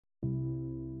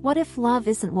What if love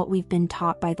isn't what we've been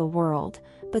taught by the world,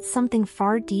 but something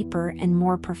far deeper and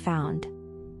more profound?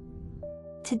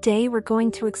 Today we're going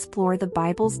to explore the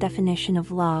Bible's definition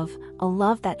of love, a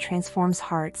love that transforms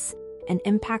hearts and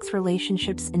impacts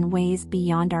relationships in ways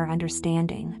beyond our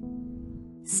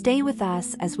understanding. Stay with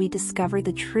us as we discover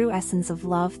the true essence of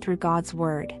love through God's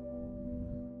Word.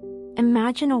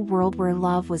 Imagine a world where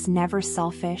love was never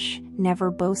selfish, never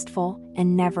boastful,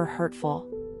 and never hurtful.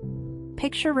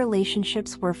 Picture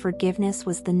relationships where forgiveness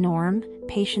was the norm,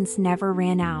 patience never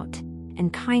ran out,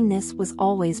 and kindness was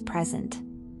always present.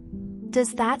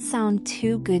 Does that sound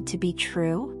too good to be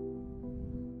true?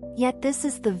 Yet this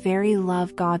is the very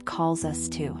love God calls us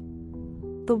to.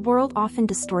 The world often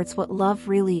distorts what love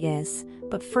really is,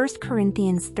 but 1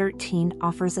 Corinthians 13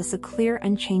 offers us a clear,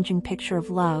 unchanging picture of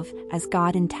love as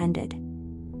God intended.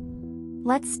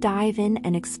 Let's dive in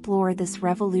and explore this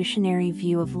revolutionary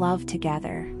view of love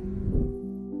together.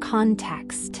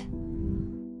 Context.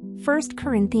 1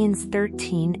 Corinthians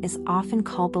 13 is often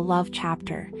called the love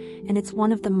chapter, and it's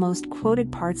one of the most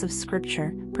quoted parts of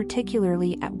Scripture,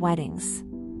 particularly at weddings.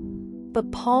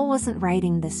 But Paul wasn't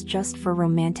writing this just for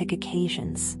romantic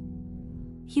occasions.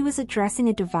 He was addressing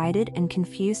a divided and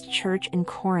confused church in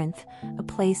Corinth, a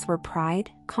place where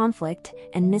pride, conflict,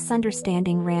 and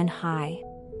misunderstanding ran high.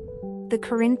 The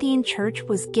Corinthian church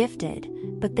was gifted,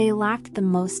 but they lacked the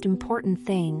most important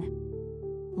thing: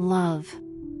 love.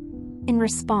 In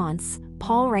response,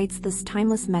 Paul writes this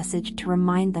timeless message to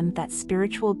remind them that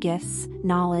spiritual gifts,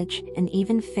 knowledge, and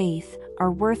even faith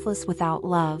are worthless without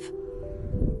love.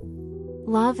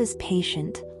 Love is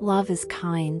patient, love is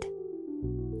kind.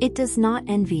 It does not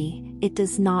envy, it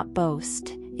does not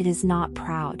boast, it is not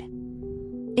proud.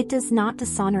 It does not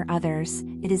dishonor others,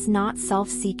 it is not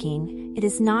self-seeking, it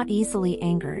is not easily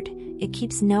angered, it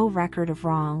keeps no record of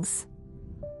wrongs.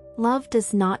 Love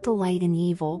does not delight in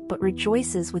evil but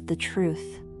rejoices with the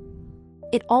truth.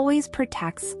 It always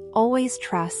protects, always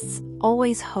trusts,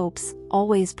 always hopes,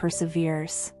 always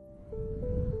perseveres.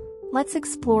 Let's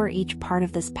explore each part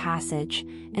of this passage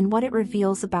and what it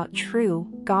reveals about true,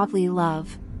 godly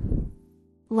love.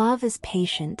 Love is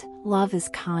patient, love is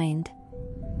kind.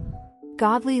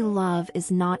 Godly love is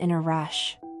not in a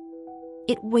rush.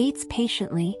 It waits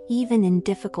patiently, even in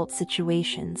difficult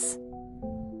situations.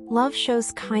 Love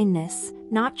shows kindness,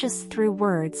 not just through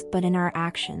words but in our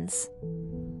actions.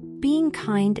 Being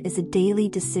kind is a daily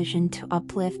decision to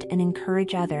uplift and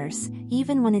encourage others,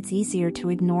 even when it's easier to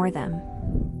ignore them.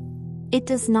 It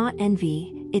does not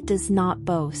envy, it does not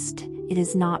boast, it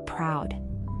is not proud.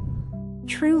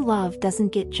 True love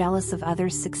doesn't get jealous of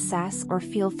others' success or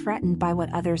feel threatened by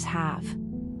what others have.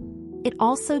 It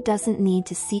also doesn't need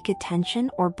to seek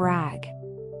attention or brag.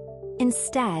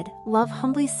 Instead, love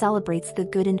humbly celebrates the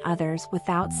good in others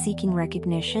without seeking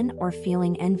recognition or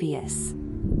feeling envious.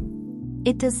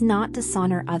 It does not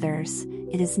dishonor others,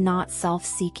 it is not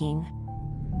self-seeking.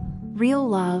 Real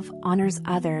love honors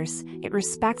others, it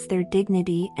respects their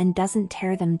dignity and doesn't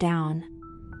tear them down.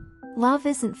 Love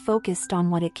isn't focused on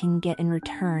what it can get in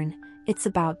return, it's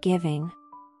about giving.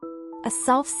 A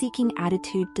self-seeking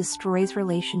attitude destroys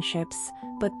relationships,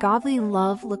 but godly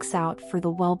love looks out for the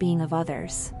well-being of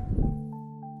others.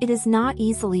 It is not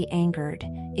easily angered,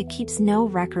 it keeps no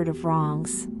record of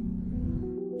wrongs.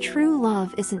 True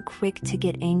love isn't quick to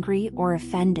get angry or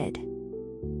offended.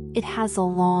 It has a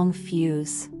long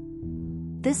fuse.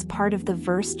 This part of the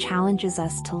verse challenges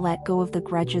us to let go of the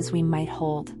grudges we might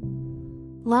hold.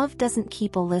 Love doesn't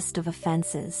keep a list of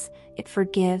offenses, it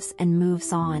forgives and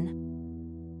moves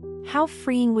on. How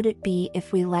freeing would it be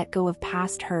if we let go of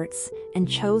past hurts and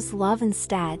chose love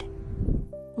instead?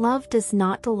 Love does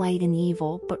not delight in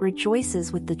evil but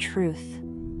rejoices with the truth.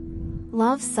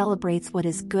 Love celebrates what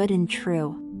is good and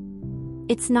true.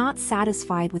 It's not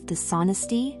satisfied with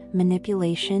dishonesty,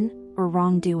 manipulation, or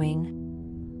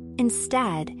wrongdoing.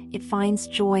 Instead, it finds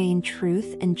joy in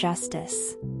truth and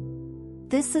justice.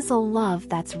 This is a love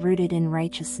that's rooted in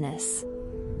righteousness.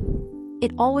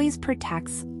 It always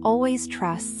protects, always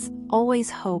trusts, always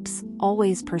hopes,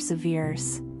 always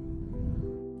perseveres.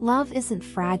 Love isn't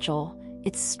fragile,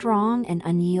 it's strong and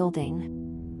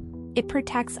unyielding. It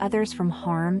protects others from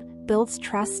harm, builds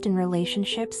trust in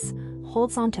relationships,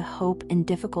 holds on to hope in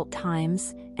difficult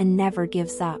times, and never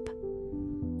gives up.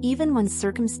 Even when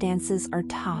circumstances are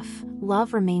tough,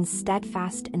 love remains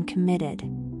steadfast and committed.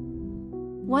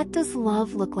 What does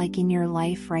love look like in your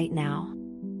life right now?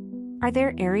 Are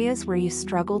there areas where you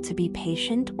struggle to be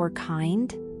patient or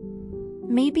kind?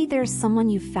 Maybe there's someone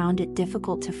you found it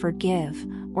difficult to forgive,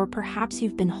 or perhaps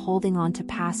you've been holding on to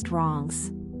past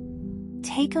wrongs.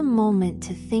 Take a moment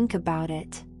to think about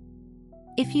it.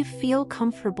 If you feel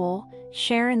comfortable,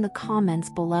 Share in the comments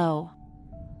below.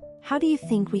 How do you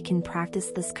think we can practice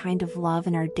this kind of love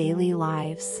in our daily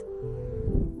lives?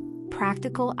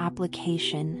 Practical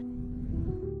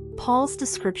application. Paul's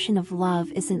description of love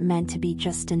isn't meant to be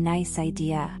just a nice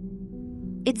idea.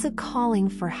 It's a calling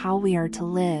for how we are to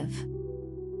live.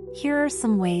 Here are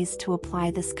some ways to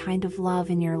apply this kind of love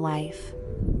in your life.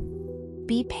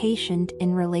 Be patient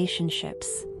in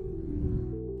relationships.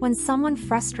 When someone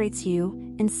frustrates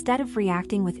you, instead of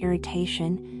reacting with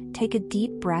irritation, take a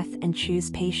deep breath and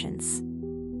choose patience.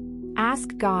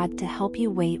 Ask God to help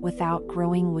you wait without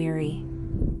growing weary.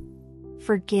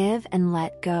 Forgive and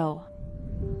let go.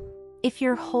 If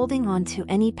you're holding on to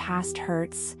any past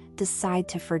hurts, decide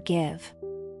to forgive.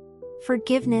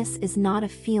 Forgiveness is not a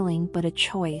feeling but a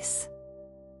choice.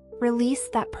 Release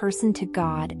that person to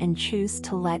God and choose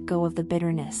to let go of the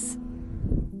bitterness.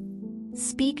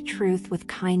 Speak truth with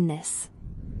kindness.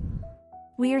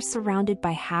 We are surrounded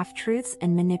by half-truths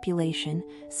and manipulation,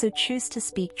 so choose to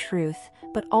speak truth,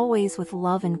 but always with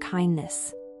love and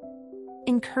kindness.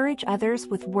 Encourage others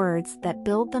with words that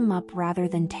build them up rather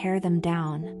than tear them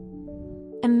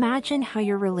down. Imagine how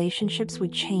your relationships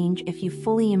would change if you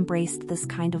fully embraced this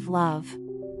kind of love.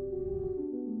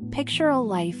 Picture a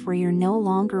life where you're no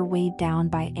longer weighed down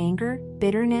by anger,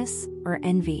 bitterness, or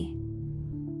envy.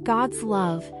 God's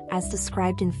love, as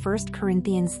described in 1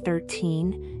 Corinthians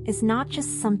 13, is not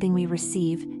just something we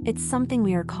receive, it's something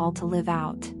we are called to live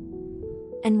out.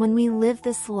 And when we live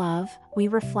this love, we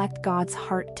reflect God's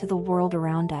heart to the world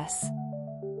around us.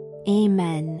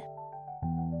 Amen.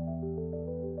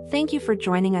 Thank you for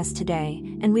joining us today,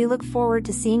 and we look forward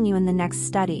to seeing you in the next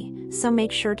study, so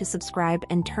make sure to subscribe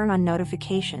and turn on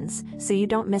notifications so you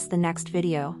don't miss the next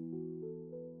video.